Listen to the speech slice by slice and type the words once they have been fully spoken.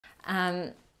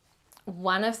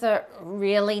One of the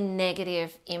really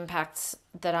negative impacts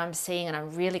that I'm seeing, and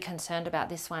I'm really concerned about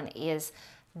this one, is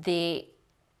the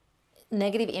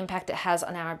negative impact it has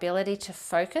on our ability to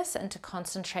focus and to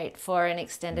concentrate for an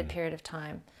extended period of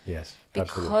time. Yes,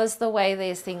 because the way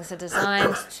these things are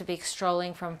designed to be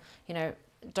scrolling from, you know,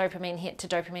 dopamine hit to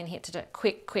dopamine hit to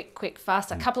quick,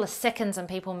 fast, a couple of seconds and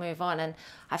people move on. And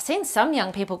I've seen some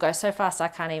young people go so fast I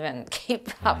can't even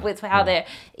keep up with how they're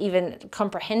even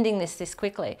comprehending this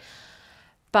quickly.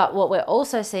 But what we're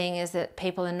also seeing is that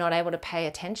people are not able to pay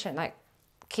attention, like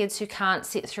kids who can't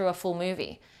sit through a full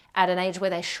movie at an age where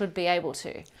they should be able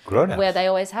to. Grown-ups. Where they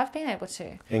always have been able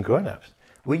to. And grown-ups.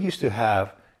 We used to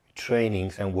have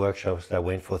trainings and workshops that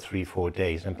went for 3-4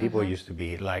 days, and people used to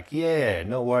be like, yeah,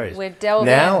 no worries. We're delving.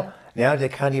 Now they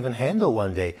can't even handle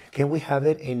one day. Can we have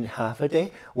it in half a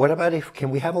day? What about can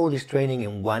we have all this training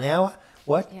in 1 hour?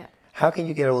 What? Yeah. How can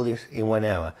you get all this in 1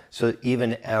 hour? So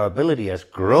even our ability as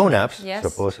grown-ups,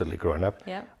 supposedly grown-up,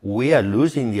 we are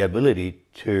losing the ability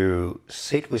to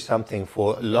sit with something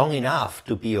for long enough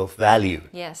to be of value.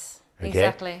 Yes, okay?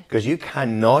 exactly. Because you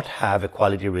cannot have a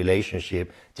quality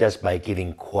relationship just by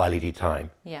giving quality time.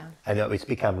 Yeah. I know it's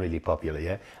become really popular,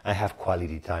 yeah? I have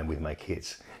quality time with my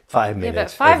kids. 5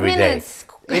 minutes but 5 every minutes.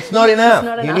 day. It's not enough. It's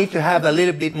not you enough. need to have a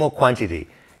little bit more quantity,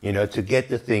 you know, to get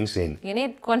the things in. You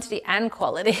need quantity and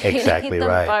quality. Exactly, you need them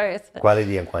right. both.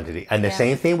 Quality and quantity. And the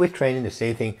same thing with training, the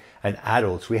same thing. And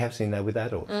adults, we have seen that with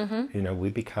adults. You know, we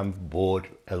become bored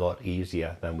a lot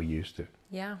easier than we used to.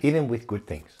 Yeah. Even with good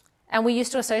things. And we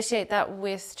used to associate that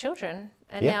with children.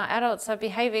 And now adults are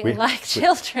behaving like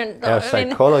children. Our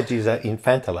psychologies are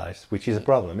infantilized, which is a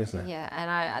problem, isn't it? Yeah,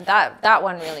 and that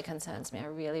one really concerns me. I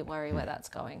really worry where that's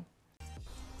going.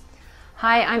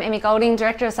 Hi, I'm Emmy Golding,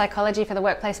 Director of Psychology for the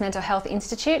Workplace Mental Health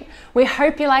Institute. We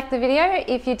hope you liked the video.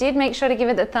 If you did, make sure to give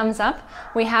it the thumbs up.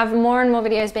 We have more and more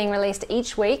videos being released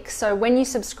each week, so when you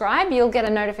subscribe, you'll get a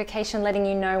notification letting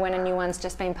you know when a new one's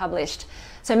just been published.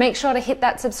 So make sure to hit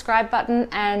that subscribe button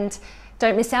and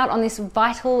don't miss out on this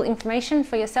vital information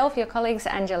for yourself, your colleagues,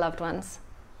 and your loved ones.